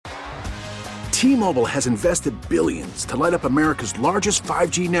T-Mobile has invested billions to light up America's largest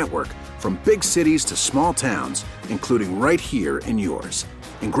 5G network, from big cities to small towns, including right here in yours.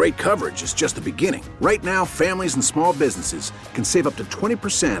 And great coverage is just the beginning. Right now, families and small businesses can save up to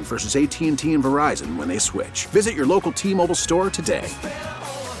 20% versus AT&T and Verizon when they switch. Visit your local T-Mobile store today.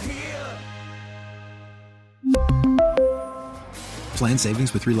 Plan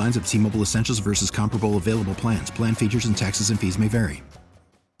savings with 3 lines of T-Mobile Essentials versus comparable available plans. Plan features and taxes and fees may vary.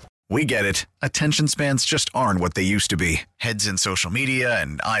 We get it. Attention spans just aren't what they used to be. Heads in social media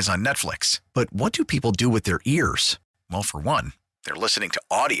and eyes on Netflix. But what do people do with their ears? Well, for one, they're listening to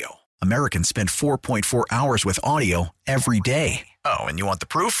audio. Americans spend 4.4 hours with audio every day. Oh, and you want the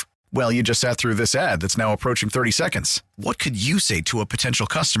proof? Well, you just sat through this ad that's now approaching 30 seconds. What could you say to a potential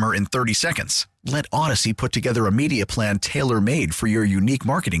customer in 30 seconds? Let Odyssey put together a media plan tailor-made for your unique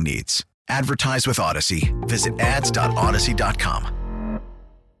marketing needs. Advertise with Odyssey. Visit ads.odyssey.com.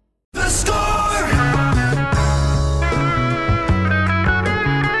 The Score!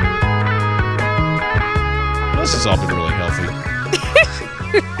 This has all been really healthy.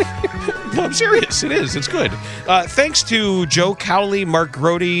 No, I'm serious. It is. It's good. Thanks to Joe Cowley, Mark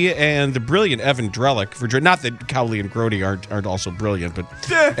Grody, and the brilliant Evan Drellick for not that Cowley and Grody aren't also brilliant, but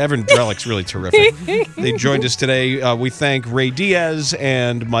Evan Drellick's really terrific. They joined us today. We thank Ray Diaz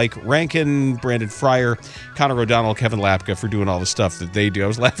and Mike Rankin, Brandon Fryer, Connor O'Donnell, Kevin Lapka for doing all the stuff that they do. I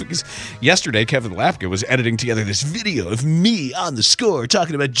was laughing because yesterday Kevin Lapka was editing together this video of me on the Score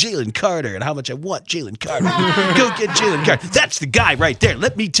talking about Jalen Carter and how much I want Jalen Carter. Go get Jalen Carter. That's the guy right there.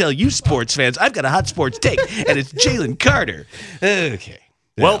 Let me tell you, sports fans, I've got a hot sports take, and it's Jalen Carter. Okay.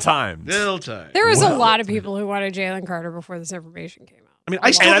 Well timed. Well timed. There was a lot of people who wanted Jalen Carter before this information came out. I mean,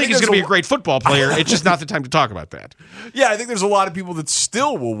 I still think he's going to be a great football player. It's just not the time to talk about that. Yeah, I think there's a lot of people that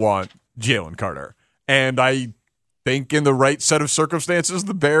still will want Jalen Carter. And I think in the right set of circumstances,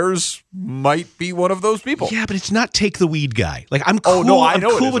 the Bears might be one of those people. Yeah, but it's not take the weed guy. Like, I'm cool. Oh, no, I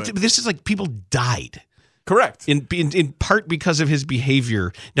know I'm cool it with isn't. this. Is like people died. Correct. In part because of his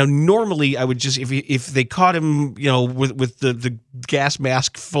behavior. Now, normally I would just if they caught him, with the gas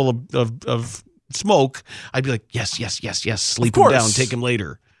mask full of smoke, I'd be like, yes, sleep him down, take him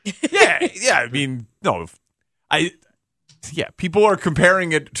later. Yeah. I mean, no, people are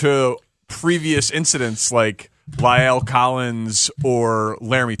comparing it to previous incidents like La'el Collins or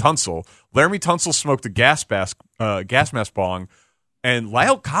Laramie Tunsil. Laramie Tunsil smoked a gas mask bong, and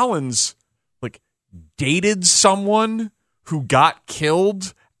La'el Collins dated someone who got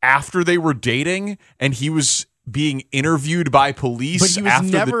killed after they were dating, and he was being interviewed by police. But he was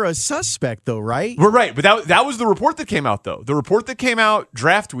after never a suspect, though, right? We're right, but that was the report that came out, though. The report that came out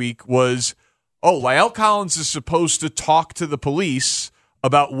draft week was, La'el Collins is supposed to talk to the police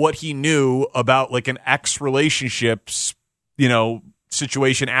about what he knew about like an ex-relationships,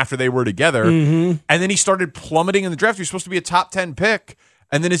 situation after they were together. Mm-hmm. And then he started plummeting in the draft. He was supposed to be a top 10 pick.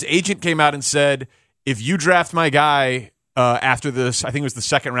 And then his agent came out and said, if you draft my guy after this, I think it was the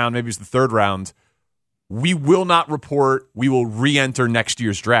second round, maybe it was the third round, we will not report. We will re-enter next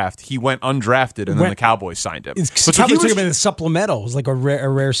year's draft. He went undrafted, and then the Cowboys signed him. So Cowboys took him in a supplemental. It was like a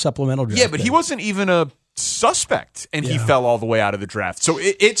rare supplemental draft. Yeah, but he wasn't even a suspect, and he fell all the way out of the draft. So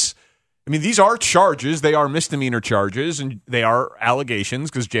these are charges. They are misdemeanor charges, and they are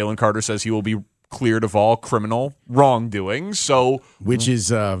allegations because Jalen Carter says he will be cleared of all criminal wrongdoing. So, which is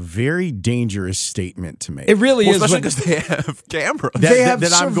a very dangerous statement to make. It really is, especially because they have cameras.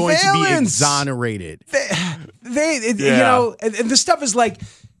 That I'm going to be exonerated. And the stuff is like,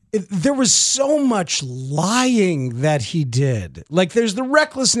 there was so much lying that he did. Like, there's the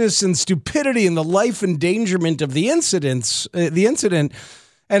recklessness and stupidity and the life endangerment of the incident.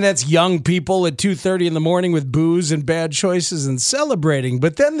 And that's young people at 2:30 in the morning with booze and bad choices and celebrating.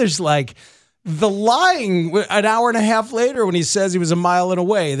 But then there's like the lying an hour and a half later when he says he was a mile and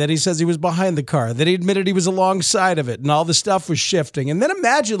away, that he says he was behind the car, that he admitted he was alongside of it, and all the stuff was shifting. And then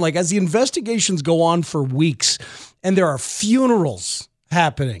imagine, like, as the investigations go on for weeks and there are funerals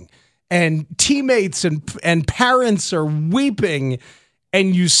happening and teammates and parents are weeping,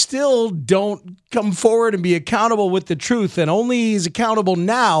 and you still don't come forward and be accountable with the truth, and only he's accountable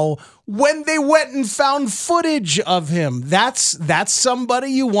now when they went and found footage of him. That's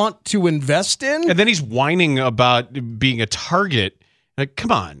somebody you want to invest in? And then he's whining about being a target. Like,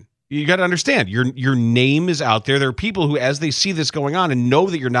 come on. You got to understand, your name is out there. There are people who, as they see this going on and know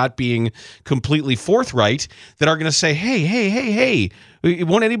that you're not being completely forthright, that are going to say, hey,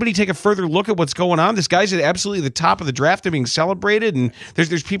 won't anybody take a further look at what's going on? This guy's at absolutely the top of the draft and being celebrated, and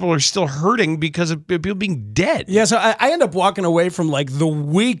there's people who are still hurting because of people being dead. Yeah, so I end up walking away from like the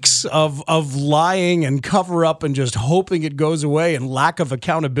weeks of lying and cover up and just hoping it goes away and lack of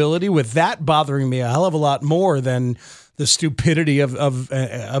accountability, with that bothering me a hell of a lot more than the stupidity of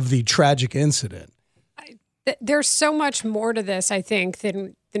the tragic incident. There's so much more to this, I think,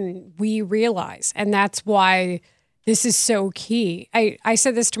 than we realize, and that's why this is so key. I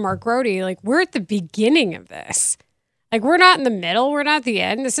said this to Mark Grody, like, we're at the beginning of this. Like, we're not in the middle. We're not at the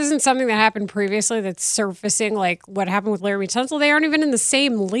end. This isn't something that happened previously that's surfacing like what happened with Laremy Tunsil. They aren't even in the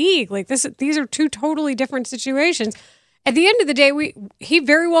same league. Like, these are two totally different situations. At the end of the day, he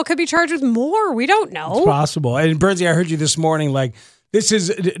very well could be charged with more. We don't know. It's possible. And Bernsey, I heard you this morning, like, this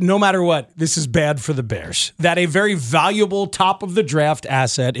is, no matter what, this is bad for the Bears. That a very valuable top of the draft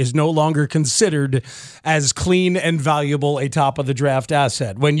asset is no longer considered as clean and valuable a top of the draft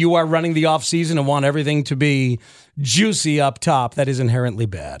asset. When you are running the offseason and want everything to be juicy up top, that is inherently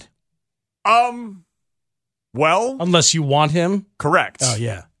bad. Well, unless you want him. Correct. Oh,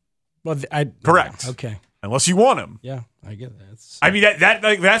 yeah. Well, correct. Okay. Unless you want him. Yeah, I get that. I mean,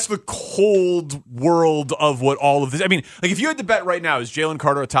 that's the cold world of what all of this. I mean, like, if you had to bet right now, is Jalen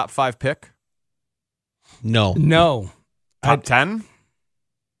Carter a top 5 pick? No. Top 10?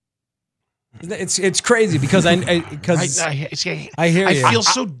 It's crazy because I hear you. I feel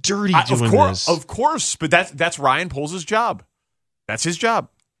so dirty doing this. Of course, but that's Ryan Poles' job. That's his job.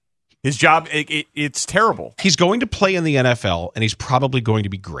 His job, it's terrible. He's going to play in the NFL, and he's probably going to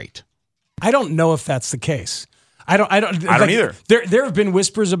be great. I don't know if that's the case. I don't either. There have been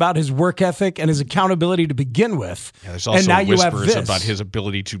whispers about his work ethic and his accountability to begin with. Yeah, there's also and now whispers about his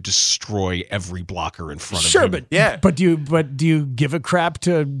ability to destroy every blocker in front of him. Sure, but do you give a crap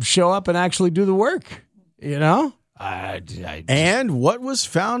to show up and actually do the work? You know? And what was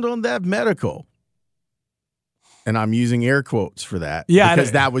found on that medical? And I'm using air quotes for that. Yeah,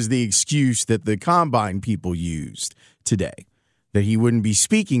 because that was the excuse that the Combine people used today. That he wouldn't be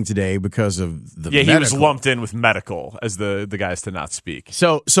speaking today because of the medical. He was lumped in with medical as the guys to not speak.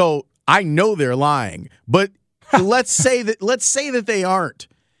 So I know they're lying, but let's say that they aren't.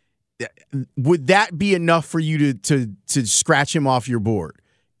 Would that be enough for you to scratch him off your board?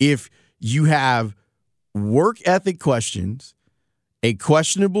 If you have work ethic questions, a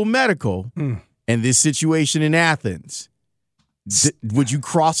questionable medical, and this situation in Athens, would you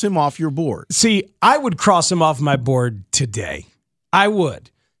cross him off your board? See, I would cross him off my board today. I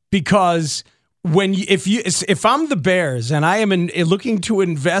would, because if I'm the Bears and I am looking to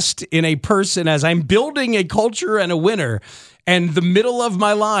invest in a person as I'm building a culture and a winner, and the middle of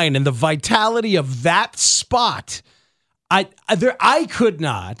my line and the vitality of that spot, I could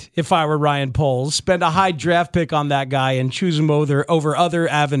not, if I were Ryan Poles, spend a high draft pick on that guy and choose him over other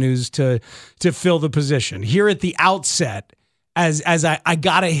avenues to fill the position. Here at the outset, as I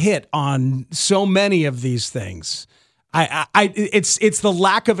got a hit on so many of these things. It's the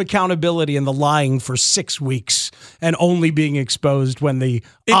lack of accountability and the lying for 6 weeks and only being exposed when the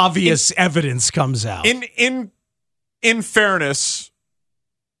obvious evidence comes out. In fairness,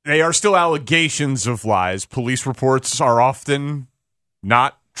 they are still allegations of lies. Police reports are often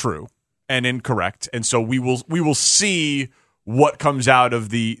not true and incorrect, and so we will see what comes out of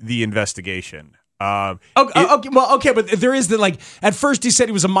the investigation. Okay, but there is at first he said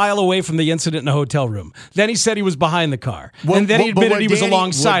he was a mile away from the incident in a hotel room. Then he said he was behind the car. And then he admitted he was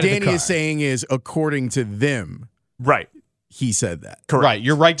alongside of the car. What Danny is saying is, according to them, right, he said that. Correct. Right,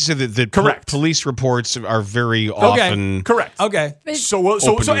 you're right to say that police reports are very often correct. Okay. So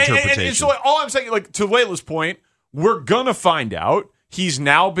all I'm saying, like, to Layla's point, we're gonna find out. He's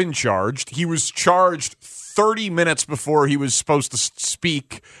now been charged. He was charged 30 minutes before he was supposed to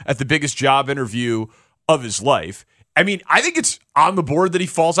speak at the biggest job interview of his life. I mean, I think it's on the board that he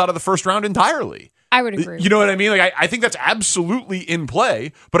falls out of the first round entirely. I would agree. You know what I mean? Like, I think that's absolutely in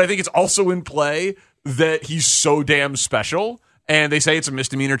play, but I think it's also in play that he's so damn special, and they say it's a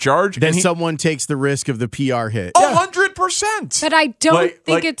misdemeanor charge. Then someone takes the risk of the PR hit. 100%. But I don't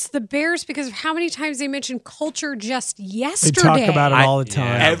think it's the Bears because of how many times they mentioned culture just yesterday. They talk about it all the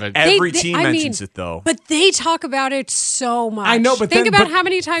time. Every team mentions it, though. But they talk about it so much. I know, but think about how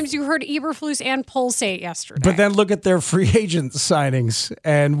many times you heard Eberflus and Poles say it yesterday. But then look at their free agent signings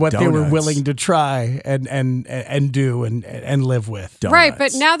and what they were willing to try and do and live with. Donuts. Right,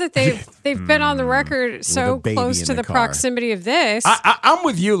 but now that they've been on the record so close to the proximity of this. I'm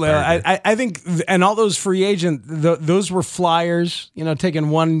with you, Layla. I think, and all those free agent, those those were flyers, taking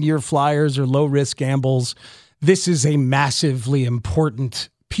 1-year flyers or low risk gambles. This is a massively important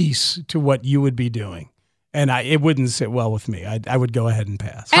piece to what you would be doing. And it wouldn't sit well with me. I would go ahead and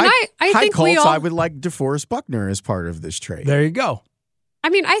pass. And I think Colts, we all... I would like DeForest Buckner as part of this trade. There you go. I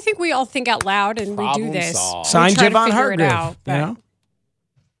mean, I think we all think out loud and we do this. Sign Javon Hargrave. Out,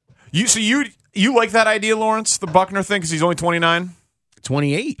 You like that idea, Lawrence, the Buckner thing, because he's only 29?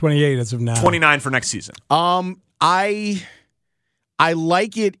 28. 28 as of now. 29 for next season. I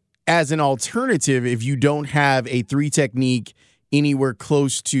like it as an alternative if you don't have a 3 technique anywhere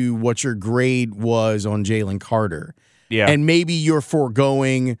close to what your grade was on Jalen Carter. Yeah. And maybe you're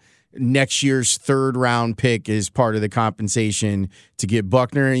foregoing next year's 3rd round pick as part of the compensation to get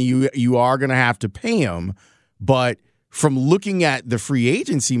Buckner, and you are going to have to pay him. But from looking at the free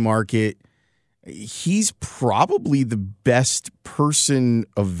agency market, he's probably the best person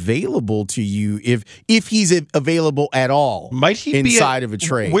available to you if he's available at all. Might he inside of a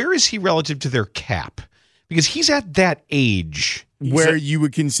trade? Where is he relative to their cap? Because he's at that age where you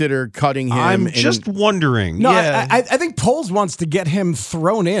would consider cutting him. I'm just wondering. No, yeah. I think Poles wants to get him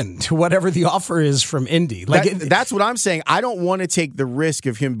thrown in to whatever the offer is from Indy. That's what I'm saying. I don't want to take the risk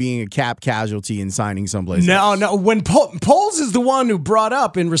of him being a cap casualty and signing someplace else. No. When Poles is the one who brought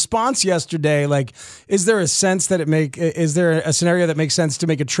up in response yesterday, is there a scenario that makes sense to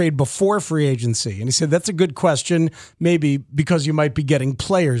make a trade before free agency? And he said, that's a good question, maybe because you might be getting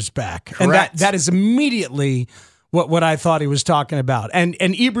players back. Correct. And that is immediately what I thought he was talking about. And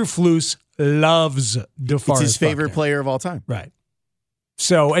Eberflus loves DeForest It's his favorite Buckner. player of all time. Right.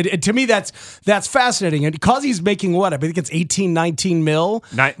 So to me, that's fascinating. And because he's making what? I think it's 18, 19 mil.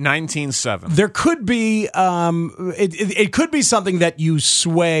 19.7. There could be it could be something that you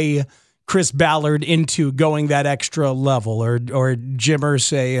sway Chris Ballard into going that extra level, or Jim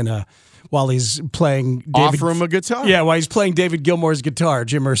Irsay while he's playing offer him a guitar. Yeah, while he's playing David Gilmour's guitar,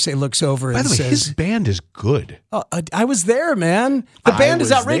 Jim Irsay looks over and says, "By the way, his band is good." I was there, man. The band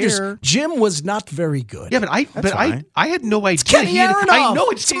is outrageous. There. Jim was not very good. Yeah, but I had no idea. It's Kenny Aronoff. I know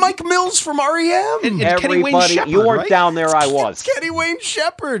it's Mike Mills from REM. And Everybody, Kenny Wayne Shepherd, you weren't right? down there. I was. It's Kenny Wayne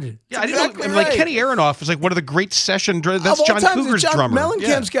Shepherd. Yeah, I exactly didn't know. right. Kenny Aronoff is one of the great session. That's John Cougar's John drummer.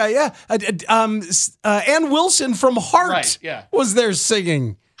 Mellencamp's guy. Yeah. Ann Wilson from Heart was there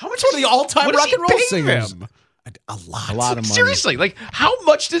singing. How much one of the all-time what rock and roll does he pay singers? them? A lot of money. Seriously, how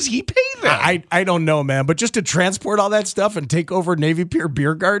much does he pay them? I don't know, man. But just to transport all that stuff and take over Navy Pier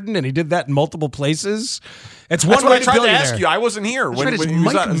Beer Garden, and he did that in multiple places. It's one That's what way I tried to billionaire. ask you. I wasn't here. That's right, it's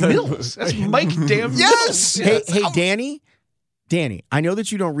Mike Mills. That's Mike damn Yes. Mills. Hey, Danny, I know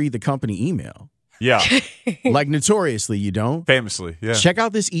that you don't read the company email. Yeah. Notoriously, you don't. Famously, yeah. Check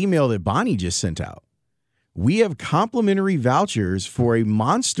out this email that Bonnie just sent out. We have complimentary vouchers for a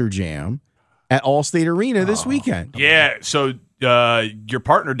Monster Jam at Allstate Arena this weekend. Yeah, so your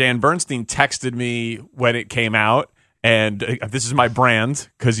partner, Dan Bernstein, texted me when it came out, and this is my brand,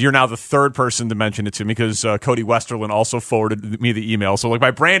 because you're now the 3rd person to mention it to me, because Cody Westerlin also forwarded me the email. So,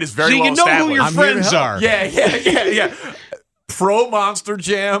 my brand is very so well you know established. who your friends are. Yeah. Pro Monster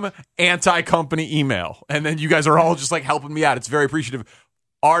Jam, anti-company email. And then you guys are all just, helping me out. It's very appreciative.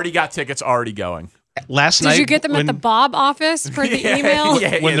 Already got tickets, already going. Last night, did you get them at the Bob office for the email?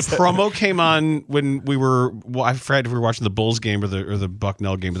 When the promo came on, when we were, I forgot if we were watching the Bulls game or the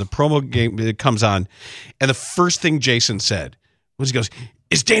Bucknell game, but the promo game, it comes on, and the first thing Jason said was, he goes,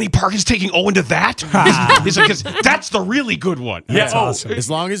 "Is Danny Parkins taking Owen to that?" He's like, "'Cause that's the really good one." That's awesome. As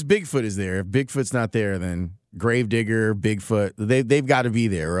long as Bigfoot is there. If Bigfoot's not there, then Gravedigger, Bigfoot, they've got to be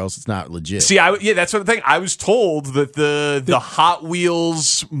there, or else it's not legit. See, that's the thing. I was told that the Hot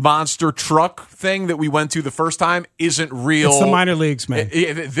Wheels monster truck thing that we went to the first time isn't real. It's the minor leagues, man.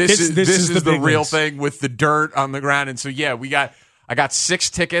 This is the big real leagues. thing with the dirt on the ground. And so, I got 6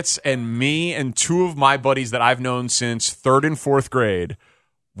 tickets, and me and 2 of my buddies that I've known since 3rd and 4th grade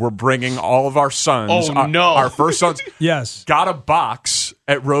were bringing all of our sons. Oh, no. Our first sons. Yes. Got a box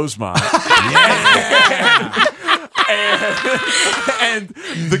at Rosemont. and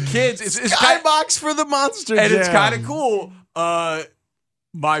the kids, it's Skybox for the Monster Jam. and it's kind of cool.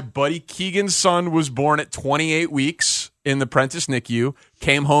 My buddy Keegan's son was born at 28 weeks in the Prentice NICU,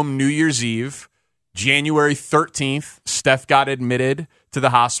 came home New Year's Eve. January 13th, Steph got admitted to the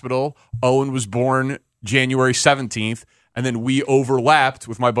hospital. Owen was born January 17th. And then we overlapped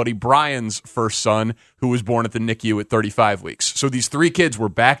with my buddy Brian's first son, who was born at the NICU at 35 weeks. So these 3 kids were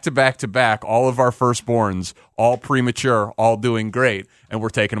back to back to back, all of our firstborns, all premature, all doing great. and we're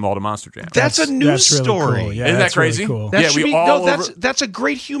taking them all to Monster Jam. That's a news really story. cool. Yeah, Isn't that that's really crazy? cool. That Yeah, should we be, all no, over- that's a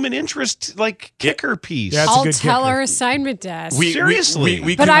great human interest kicker piece. Yeah, I'll good tell kicker. our assignment desk. Seriously.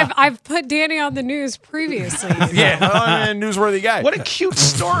 we but can- I've put Danny on the news previously. yeah, newsworthy guy. What a cute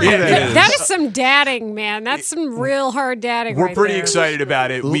story Yeah, that is. That is some dadding, man. That's some real hard dadding. We're right pretty there. excited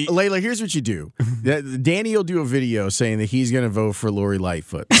about it. Layla, here's what you do. Danny will do a video saying that he's going to vote for Lori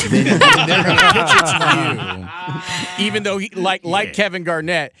Lightfoot. Then they're going to pitch it to you. Even though, like Kevin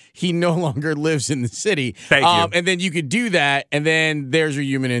Garnett, he no longer lives in the city. Thank you. And then you could do that, and then there's your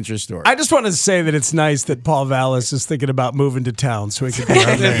human interest story. I just want to say that it's nice that Paul Vallis is thinking about moving to town so he can be on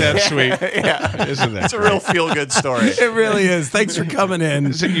Isn't there. that sweet? yeah, Isn't that it's a real feel-good story. It really is. Thanks for coming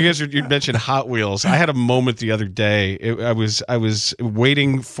in. So you mentioned Hot Wheels. I had a moment the other day. I was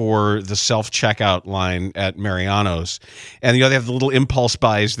waiting for the self-checkout line at Mariano's, and they have the little impulse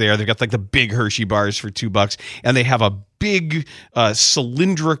buys there. They've got like the big Hershey bars for $2, and they have a big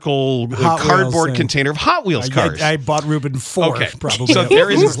cylindrical Hot cardboard Wheels container of Hot Wheels cars. I bought Ruben 4 Okay, probably. so in there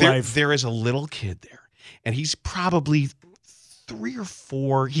his is life. there is a little kid there, and he's probably 3 or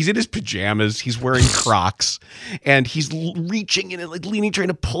 4. He's in his pajamas. He's wearing Crocs, and he's reaching in and like leaning, trying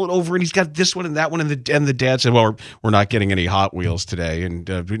to pull it over. And he's got this one and that one. And the dad said, "Well, we're not getting any Hot Wheels today." And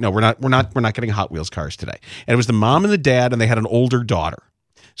no, we're not getting Hot Wheels cars today. And it was the mom and the dad, and they had an older daughter.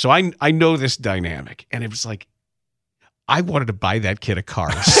 So I know this dynamic, and it was like, I wanted to buy that kid a car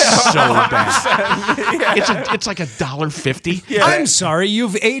so bad. It's like $1.50. Yeah. I'm sorry,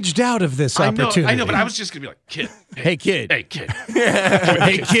 you've aged out of this opportunity. I know, but I was just gonna be like, kid. Hey, kid. Hey, kid.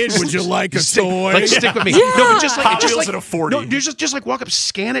 Hey, kid, would you like a toy? Like, stick with me. No, but just like Hot just Wheels like, at a 40. No, just like walk up,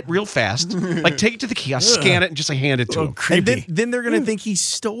 scan it real fast, like take it to the kiosk, scan it, and just like hand it to him. And then they're going to think he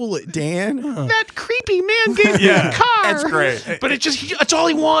stole it, Dan. That creepy man gave me a car. That's great. But it's all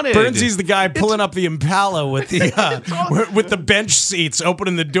he wanted. Burnsy's the guy pulling up the Impala with the bench seats,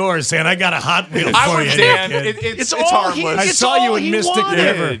 opening the door, saying, "I got a Hot Wheel for I would you." Dan. kid." It's all harmless. I It's saw you all in he Mystic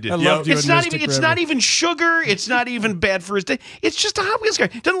wanted. River. I loved you It's in not Mystic even. It's River. not even sugar. It's not even bad for his day. It's just a Hot Wheels car.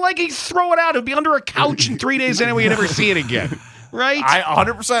 Doesn't like it. Throw it out. It'll be under a couch in 3 days anyway. You never see it again. Right?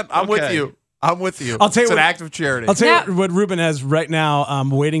 100%. I'm with Okay. you. I'm with you. I'll tell you it's what- an act of charity. I'll tell you what Ruben has right now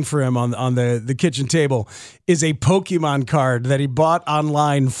waiting for him on the kitchen table is a Pokemon card that he bought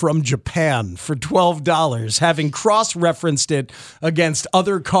online from Japan for $12, having cross-referenced it against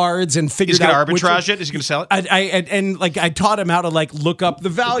other cards and figured He's going out to which arbitrage it. Is he going to sell it? I taught him how to like look up the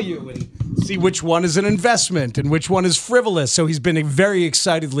value and see which one is an investment and which one is frivolous. So he's been very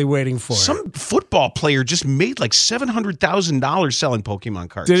excitedly waiting for it. Some football player just made like $700,000 selling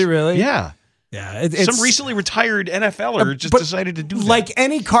Pokemon cards. Did he really? Yeah. Yeah, Some recently retired NFLer just but decided to do that. Like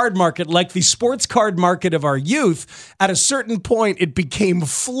any card market, like the sports card market of our youth, at a certain point, it became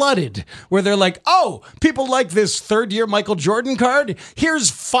flooded where they're like, oh, people like this third-year Michael Jordan card. Here's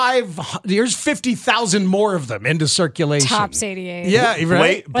 50,000 more of them into circulation. Tops 88. Yeah,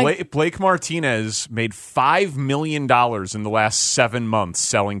 right? Blake Martinez made $5 million in the last 7 months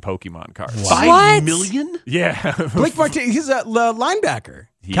selling Pokemon cards. What? $5 million? Yeah. Blake Martinez, he's a linebacker.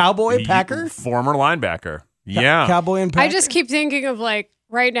 Cowboy, Packer? Former linebacker. Yeah. Cowboy and Packer? I just keep thinking of like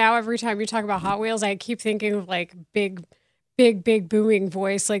right now, every time you talk about Hot Wheels, I keep thinking of like big booming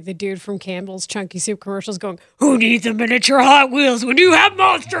voice like the dude from Campbell's Chunky Soup commercials going, "Who needs a miniature Hot Wheels when you have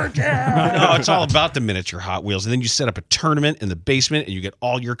Monster Jam?" No, it's all about the miniature Hot Wheels. And then you set up a tournament in the basement and you get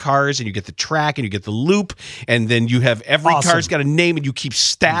all your cars and you get the track and you get the loop. And then you have every Awesome. car's got a name and you keep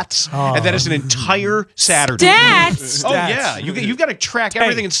stats. And that is an entire Saturday. Stats? Oh, yeah. You've got to track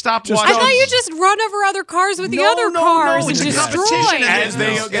everything and stop watching. I thought you just run over other cars with the other cars it's and a destroy competition. them. As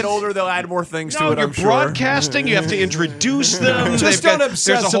they get older, they'll add more things to No, it, you're I'm sure. broadcasting. You have to introduce them. Just They've don't got-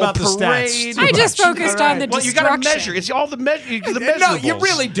 obsess there's a whole about the stats parade. too I just much. focused on the Well, you got to destruction. measure. It's all the measurables. No, you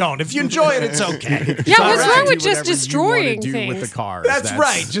really don't. If you enjoy it, it's okay. Yeah, All what's right. wrong with Do just whatever you destroying wanna do things? with the cars. That's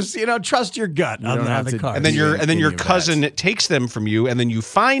right. Just, trust your gut on don't have the to- car. And then your any of cousin takes them from you, and then you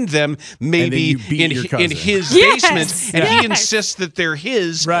find them maybe you beat in your cousin. his Yes, basement, and he yes. insists that they're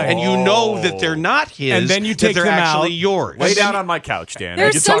his, Right. and you know that they're not his, And then you that take they're them actually out. yours. Lay down on my couch, Dan.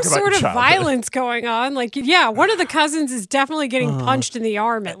 There's We can some talk about sort your of childhood. violence going on. Like, yeah, one of the cousins is definitely getting punched in the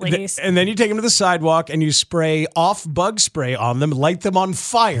arm at least. And then you take them to the sidewalk and you spray off bug spray on them, light them on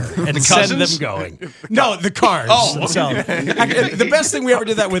fire, and send them cousins? going. No, the cars. themselves. Actually, the best thing we ever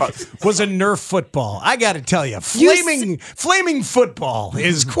did that with was a Nerf football. I got to tell you, flaming football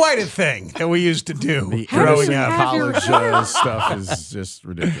is quite a thing that we used to do growing up. College stuff is just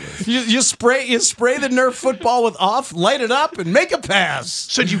ridiculous. You spray the Nerf football with off, light it up, and make a pass.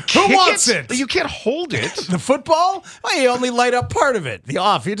 So you kick Who wants it? You can't hold it. The football? Well, you only light up part of it. The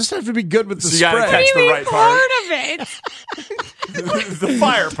off. You just have to be good with the So you gotta spray. catch the right part. Part of it. The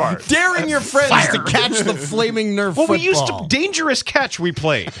fire part. Daring your friends to catch the flaming Nerf football. We used to Dangerous Catch. We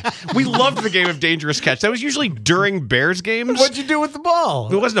played. We loved the game of Dangerous Catch. That was usually during Bears games. What'd you do with the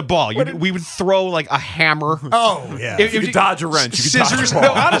ball? It wasn't a ball. We would throw like a hammer. Oh yeah. You could dodge a wrench. You could Scissors. dodge a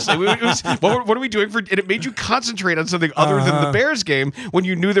ball. No, honestly, it was, what are we doing for? And it made you concentrate on something other than the Bears game when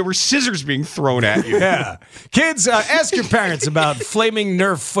you knew there were scissors being thrown at you. Yeah. Kids, ask your parents about flaming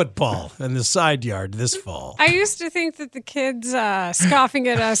Nerf football in the side yard this fall. I used to think that the kids scoffing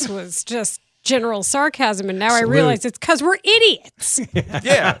at us was just general sarcasm, and now I realize it's because we're idiots.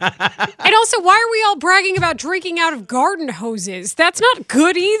 Yeah. And also, why are we all bragging about drinking out of garden hoses? That's not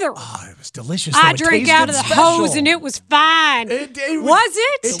good either. Oh, it was delicious. I drank out of the hose and it was fine. Was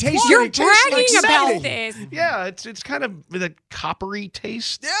it? It tasted- You're it tasted bragging exciting. about this. Yeah, it's kind of with a coppery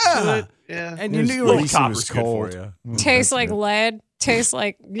taste. Yeah. To it. Yeah. And you knew Little it was copper's good cold. for you. Tastes like lead. Tastes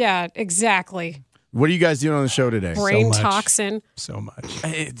like, yeah, exactly. What are you guys doing on the show today? Brain much. toxin. so much.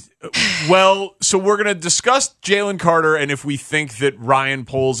 Well, so we're going to discuss Jalen Carter and if we think that Ryan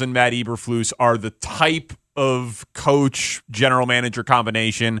Poles and Matt Eberflus are the type of coach, general manager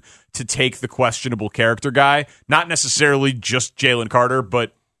combination to take the questionable character guy. Not necessarily just Jalen Carter,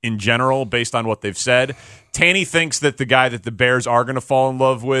 but in general, based on what they've said. Tanny thinks that the guy that the Bears are going to fall in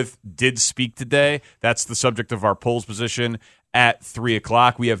love with did speak today. That's the subject of our polls position at 3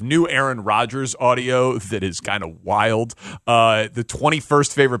 o'clock. We have new Aaron Rodgers audio that is kind of wild. The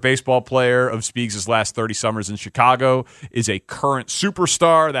 21st favorite baseball player of Speaks' last 30 summers in Chicago is a current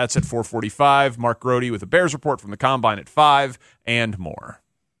superstar. That's at 4:45. Mark Grody with a Bears report from the Combine at 5 and more.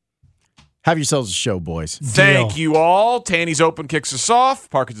 Have yourselves a show, boys. Thank you all. Tanny's Open kicks us off.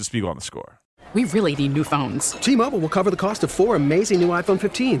 Parker to Spiegel on the score. We really need new phones. T-Mobile will cover the cost of 4 amazing new iPhone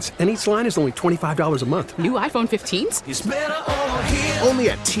 15s, and each line is only $25 a month. New iPhone 15s? It's better over here. Only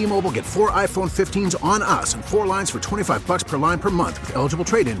at T-Mobile, get 4 iPhone 15s on us and 4 lines for $25 per line per month with eligible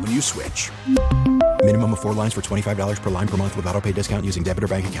trade-in when you switch. Minimum of 4 lines for $25 per line per month with autopay discount using debit or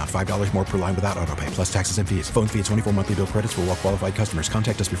bank account. $5 more per line without autopay, plus taxes and fees. Phone fee at 24 monthly bill credits for well-qualified customers.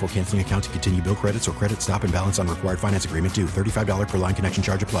 Contact us before canceling account to continue bill credits or credit stop and balance on required finance agreement due. $35 per line connection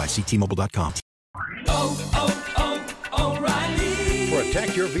charge applies. See T-Mobile.com. O'Reilly.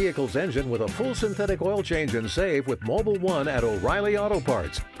 Protect your vehicle's engine with a full synthetic oil change and save with Mobil 1 at O'Reilly Auto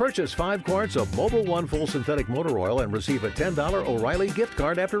Parts. Purchase 5 quarts of Mobil 1 full synthetic motor oil and receive a $10 O'Reilly gift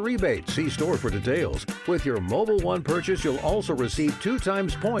card after rebate. See store for details. With your Mobil 1 purchase, you'll also receive 2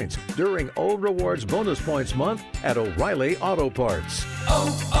 times points during O Rewards Bonus Points Month at O'Reilly Auto Parts.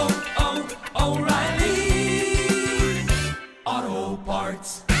 O'Reilly Auto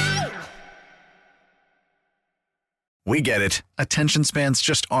Parts. We get it. Attention spans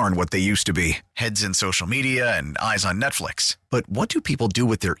just aren't what they used to be. Heads in social media and eyes on Netflix. But what do people do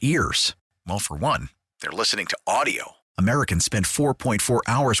with their ears? Well, for one, they're listening to audio. Americans spend 4.4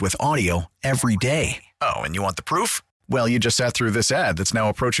 hours with audio every day. Oh, and you want the proof? Well, you just sat through this ad that's now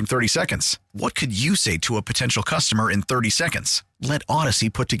approaching 30 seconds. What could you say to a potential customer in 30 seconds? Let Odyssey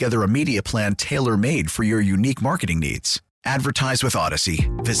put together a media plan tailor-made for your unique marketing needs. Advertise with Odyssey.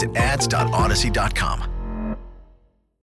 Visit ads.odyssey.com.